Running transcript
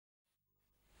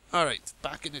Alright,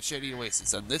 back in the Shady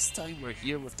Oasis, and this time we're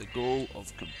here with the goal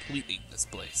of completing this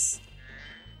place.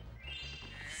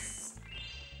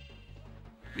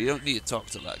 We don't need to talk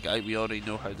to that guy, we already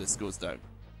know how this goes down.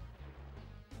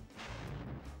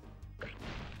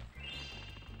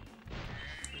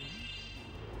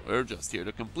 We're just here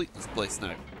to complete this place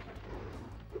now.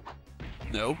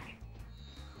 No.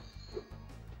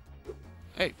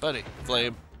 Hey, buddy,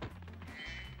 flame.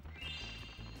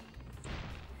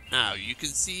 Now, you can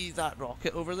see that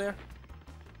rocket over there?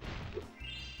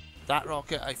 That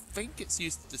rocket, I think it's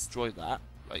used to destroy that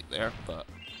right there, but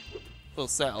we'll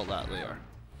settle that later,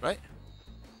 right?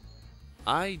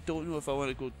 I don't know if I want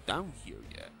to go down here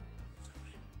yet.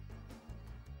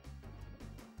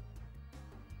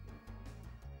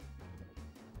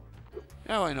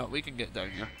 Yeah, why not? We can get down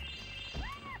here.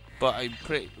 But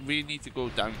we need to go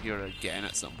down here again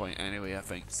at some point anyway, I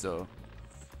think, so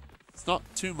it's not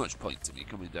too much point to me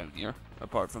coming down here,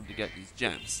 apart from to get these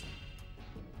gems.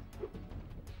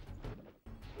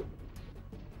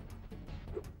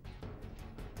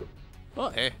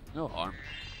 But hey, no harm.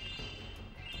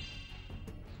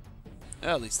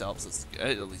 At least helps us,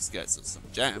 at least gets us some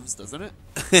gems, doesn't it?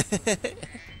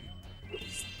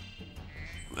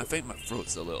 I think my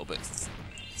throat's a little bit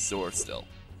sore still.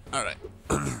 Alright.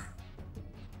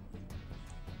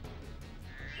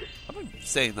 I've been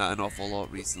saying that an awful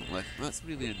lot recently. That's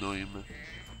really annoying me.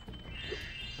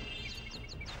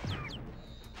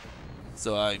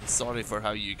 So I'm sorry for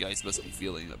how you guys must be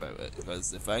feeling about it,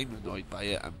 because if I'm annoyed by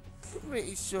it, I'm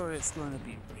pretty sure it's going to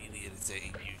be really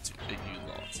irritating you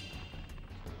lot.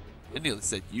 I nearly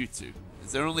said you two.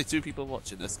 Is there only 2 people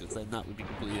watching this? Because then that would be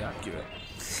completely accurate.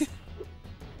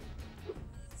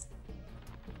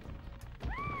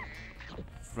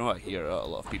 From what I hear, a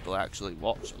lot of people actually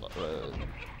watch a lot of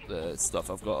the stuff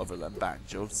I've got other than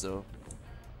Banjo, so...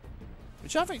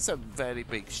 Which I think's a very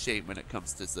big shame when it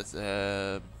comes to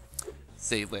this,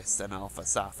 Save List and Alpha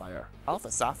Sapphire.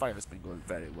 Alpha Sapphire's been going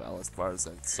very well as far as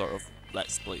a sort of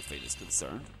Let's Play thing is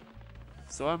concerned.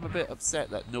 So I'm a bit upset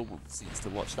that no one seems to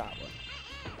watch that one.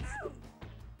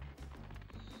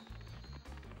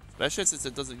 Especially since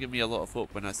it doesn't give me a lot of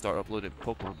hope when I start uploading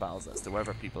Pokemon battles as to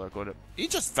whether people are going to... He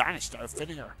just vanished out of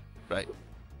thin air! Right.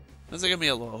 Doesn't give me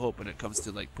a lot of hope when it comes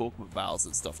to like Pokemon battles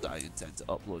and stuff that I intend to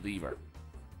upload either.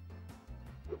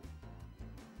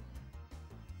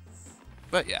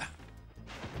 But yeah.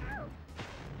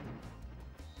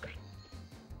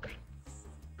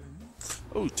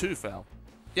 Oh, 2 fell.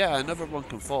 Yeah, another one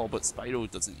can fall, but Spyro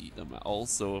doesn't eat them at all,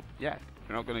 so yeah,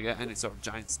 you're not going to get any sort of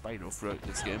giant Spyro throughout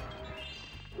this game.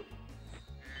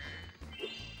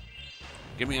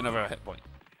 Give me another hit point.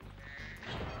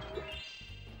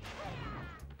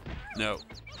 No.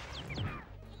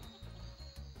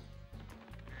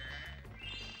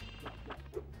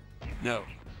 No.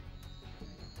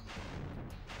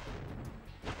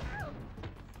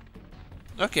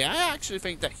 Okay, I actually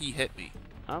think that he hit me.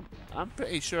 I'm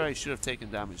pretty sure I should have taken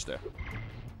damage there.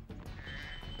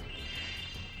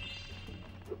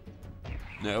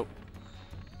 No.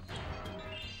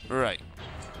 Right.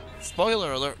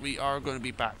 Spoiler alert, we are going to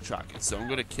be backtracking, so I'm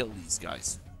going to kill these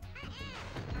guys.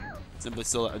 Simply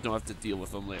so that I don't have to deal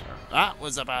with them later. That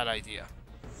was a bad idea.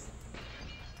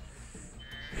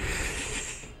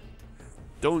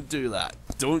 Don't do that.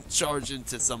 Don't charge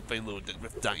into something loaded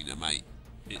with dynamite.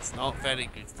 It's not very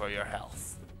good for your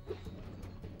health.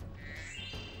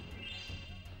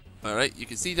 Alright, you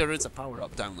can see there is a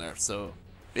power-up down there, so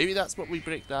maybe that's what we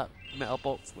break that metal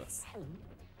box with.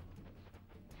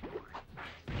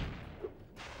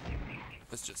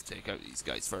 Let's just take out these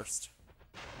guys first.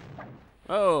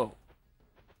 Oh!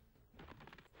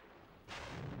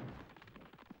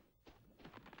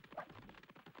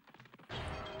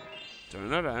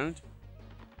 Turn around.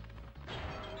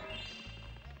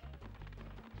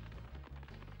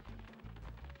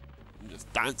 I'm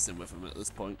just dancing with him at this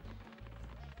point.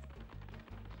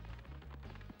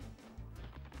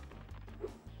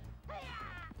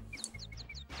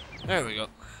 There we go.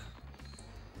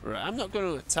 Right, I'm not going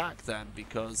to attack them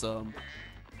because the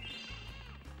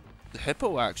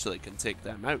hippo actually can take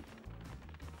them out.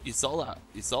 You saw that.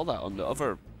 You saw that on the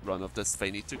other run of this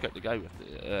thing. He took out the guy with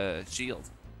the shield.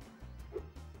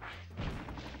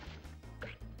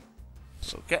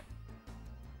 Okay.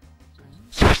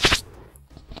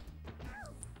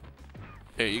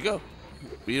 There you go.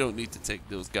 We don't need to take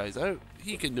those guys out.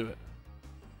 He can do it.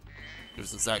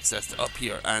 Gives us access to up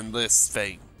here and this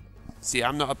thing. See,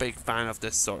 I'm not a big fan of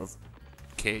this sort of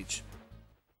cage.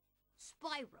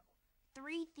 Spyro,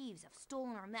 3 thieves have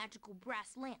stolen our magical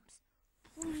brass lamps.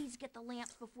 Please get the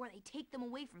lamps before they take them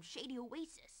away from Shady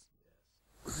Oasis.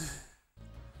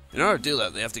 In order to do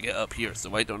that, they have to get up here, so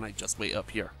why don't I just wait up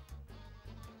here?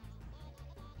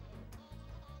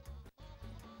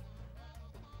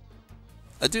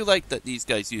 I do like that these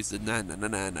guys use the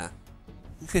na-na-na-na-na.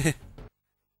 It's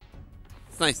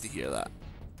nice to hear that.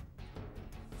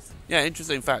 Yeah,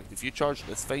 interesting fact, if you charge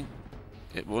this thing,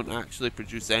 it won't actually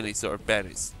produce any sort of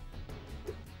berries.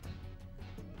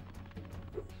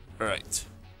 Right.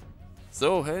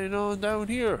 So, heading on down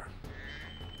here.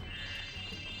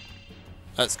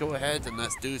 Let's go ahead and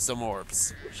let's do some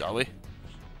orbs, shall we?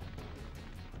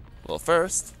 Well,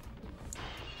 first,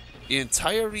 the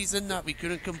entire reason that we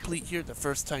couldn't complete here the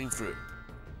first time through.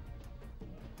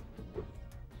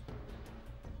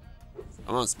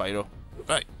 Come on, Spyro.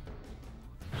 Right.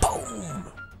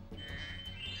 Boom!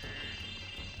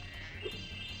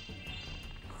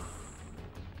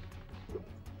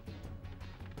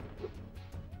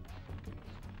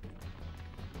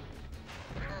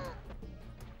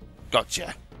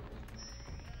 Gotcha.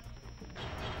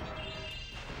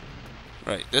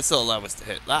 Right, this will allow us to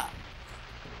hit that.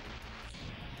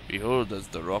 Behold, as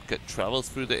the rocket travels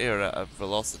through the air at a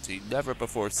velocity never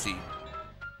before seen.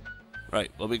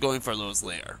 Right, we'll be going for those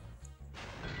later.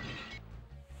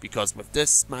 Because with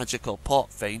this magical pot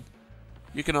thing,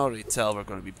 you can already tell we're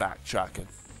going to be backtracking.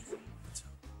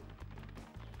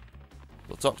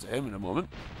 We'll talk to him in a moment.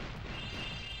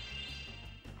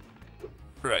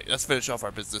 Right, let's finish off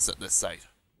our business at this side.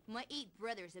 My 8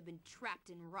 brothers have been trapped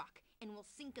in rock and will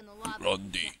sink in the lava.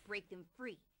 Grundy. If you can't break them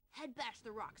free. Head bash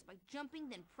the rocks by jumping,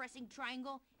 then pressing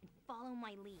triangle, and follow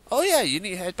my lead. Oh yeah, you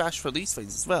need head bash for these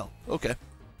things as well. Okay.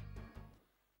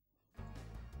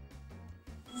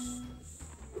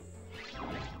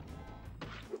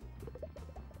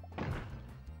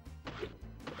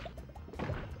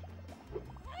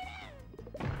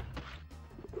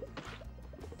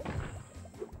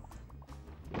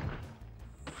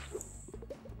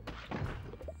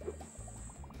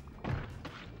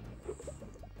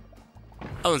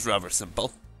 That was rather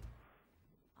simple.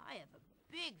 I have a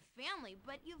big family,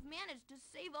 but you've managed to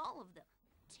save all of them.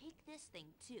 Take this thing,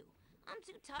 too. I'm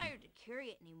too tired to carry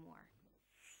it anymore.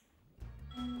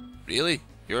 Really?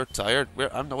 You're tired?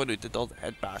 I'm the one who did all the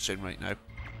head bashing right now.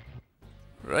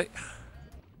 Right?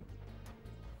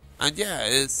 And yeah,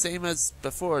 it's same as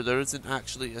before, there isn't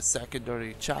actually a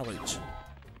secondary challenge.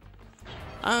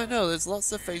 I don't know, there's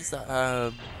lots of things that,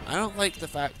 I don't like the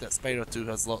fact that Spyro 2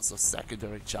 has lots of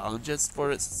secondary challenges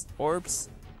for its orbs.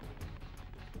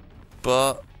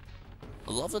 But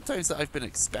a lot of the times that I've been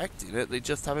expecting it, they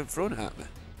just haven't thrown it at me.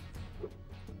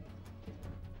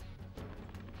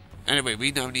 Anyway,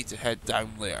 we now need to head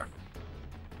down there.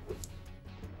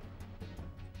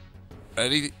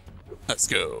 Ready? Let's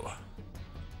go.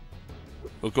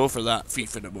 We'll go for that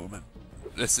thief in a moment.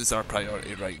 This is our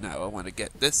priority right now. I want to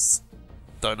get this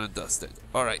done and dusted.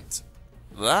 Alright.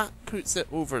 That puts it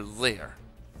over there.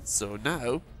 So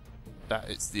now, that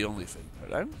is the only thing.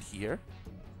 Around here.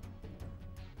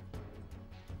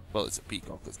 Well, it's a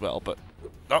peacock as well, but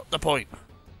not the point.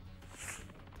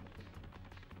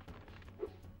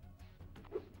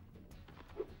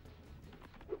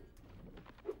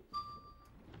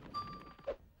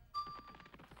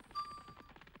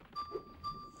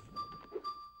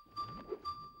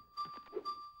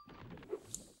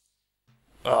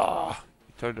 Ah,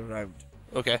 he turned around.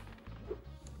 Okay.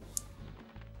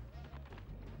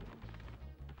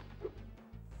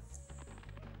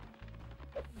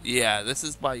 Yeah, this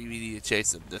is why we need to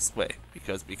chase him this way,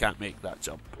 because we can't make that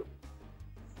jump.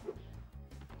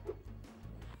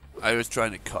 I was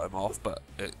trying to cut him off, but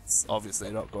it's obviously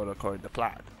not going according to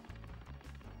plan.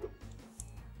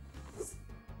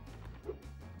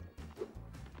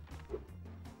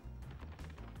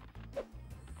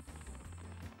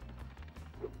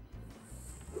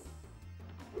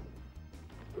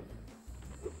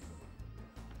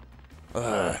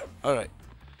 Alright.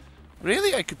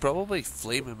 Really, I could probably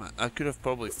flame him. I could have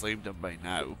probably flamed him by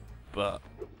now, but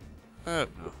I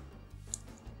don't know.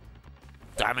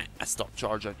 Damn it, I stopped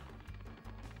charging.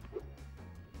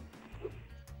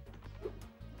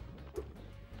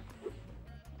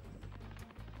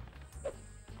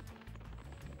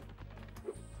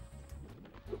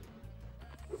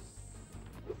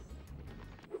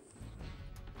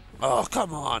 Oh,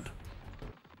 come on.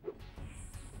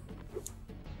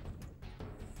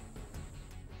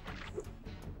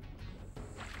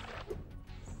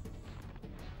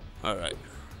 Alright.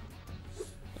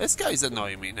 This guy's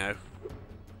annoying me now.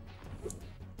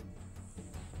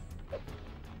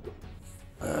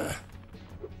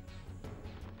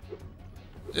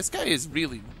 This guy is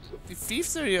really... The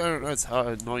thieves aren't as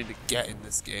annoying to get in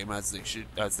this game as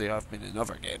they have been in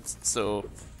other games. So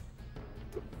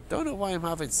Don't know why I'm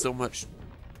having so much.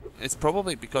 It's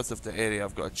probably because of the area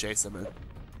I've got to chase him in,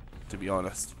 to be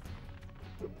honest.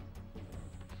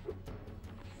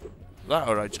 That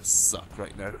or I just suck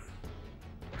right now.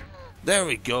 There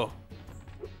we go.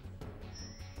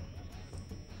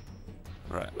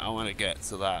 Right, I want to get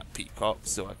to that peacock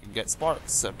so I can get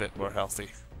Sparks a bit more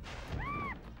healthy.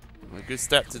 A good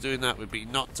step to doing that would be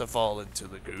not to fall into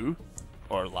the goo.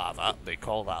 Or lava. They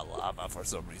call that lava for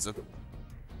some reason.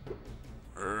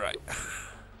 Right.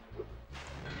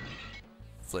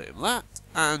 Flame that,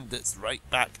 and it's right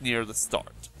back near the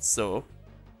start. So,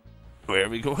 where are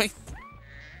we going?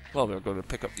 Well, we're going to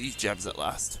pick up these gems at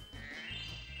last.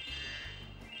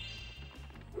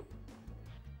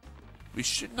 We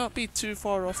should not be too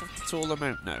far off of the total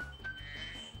amount now.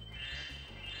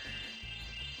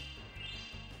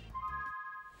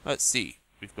 Let's see.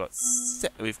 We've got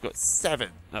 7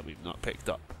 that we've not picked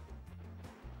up.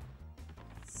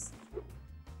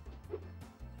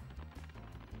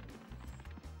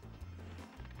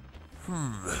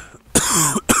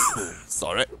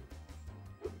 Sorry.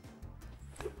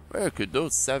 Where could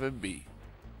those 7 be?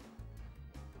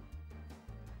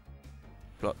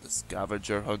 Got the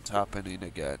scavenger hunt happening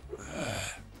again.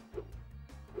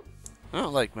 I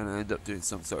don't like when I end up doing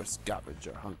some sort of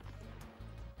scavenger hunt.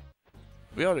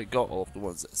 We already got all of the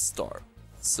ones at the start,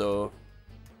 so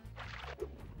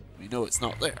we know it's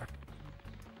not there.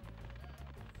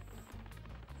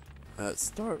 Let's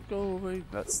start going,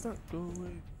 let's start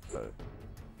going.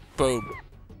 Boom.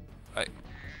 Right.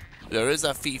 There is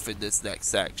a thief in this next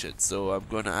section, so I'm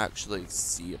going to actually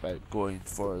see about going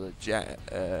for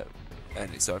the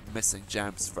any sort of missing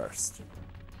gems first.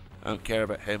 I don't care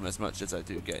about him as much as I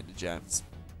do getting the gems.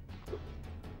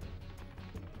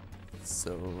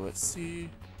 So let's see.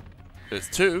 There's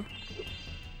 2.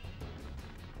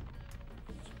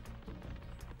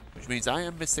 Which means I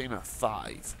am missing a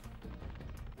 5.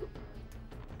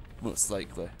 Most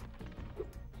likely.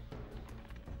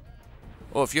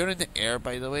 Oh, if you're in the air,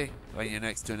 by the way, when you're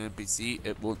next to an NPC,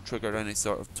 it won't trigger any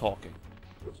sort of talking.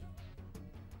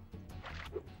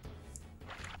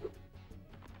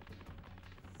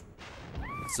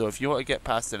 So if you want to get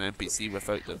past an NPC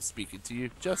without them speaking to you,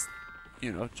 just,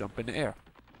 you know, jump in the air.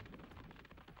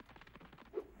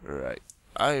 Right.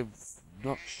 I'm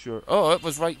not sure. Oh, it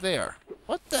was right there.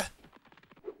 What the?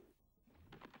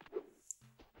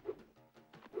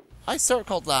 I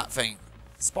circled that thing.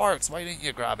 Sparks, why didn't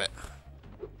you grab it?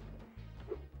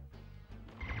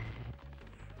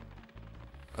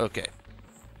 Okay.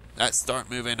 Let's start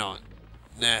moving on.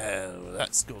 Now,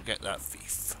 let's go get that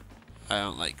thief. I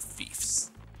don't like thieves.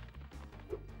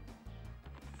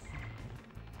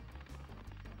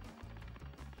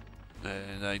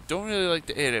 And I don't really like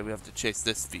the area we have to chase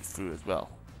this thief through as well.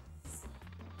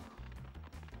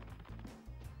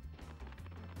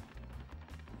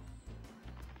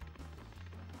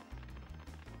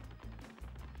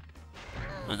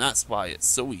 And that's why it's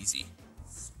so easy.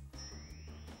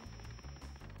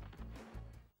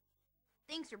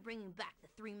 Thanks for bringing back the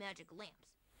 3 magic lamps.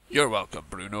 You're welcome,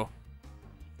 Bruno.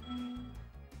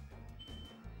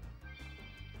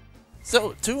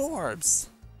 So, 2 orbs.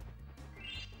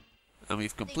 And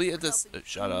we've completed this.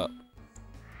 Shut up.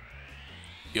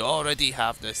 You already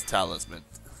have this talisman.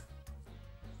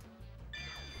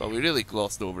 But we really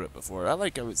glossed over it before. I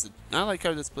like how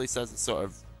this place has a sort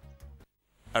of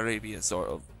Arabian sort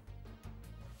of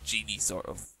genie sort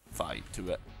of vibe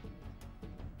to it.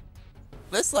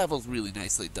 This level's really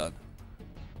nicely done.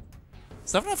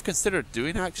 Something I've considered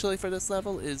doing actually for this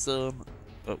level is oh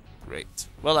great.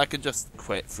 Well, I can just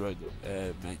quit through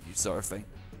the menu sort of thing.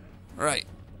 Right.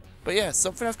 But yeah,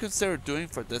 something I've considered doing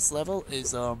for this level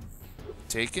is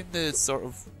taking the sort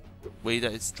of way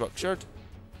that it's structured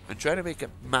and trying to make a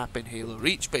map in Halo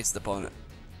Reach based upon it.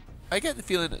 I get the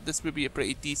feeling that this would be a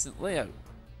pretty decent layout.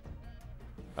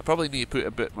 I probably need to put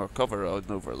a bit more cover on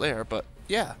over there, but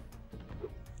yeah.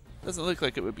 Doesn't look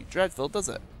like it would be dreadful, does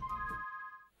it?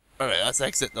 Alright, let's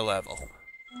exit the level.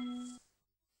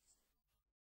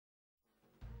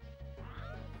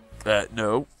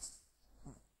 No.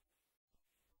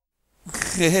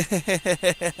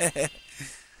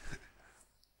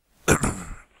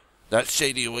 That's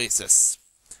Shady Oasis.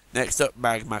 Next up,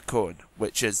 Magma Cone,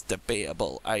 which is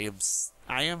debatable. I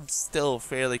am still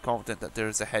fairly confident that there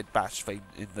is a head bash thing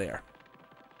in there.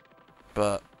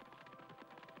 But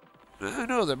I don't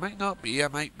know, there might not be. I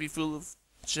might be full of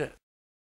shit.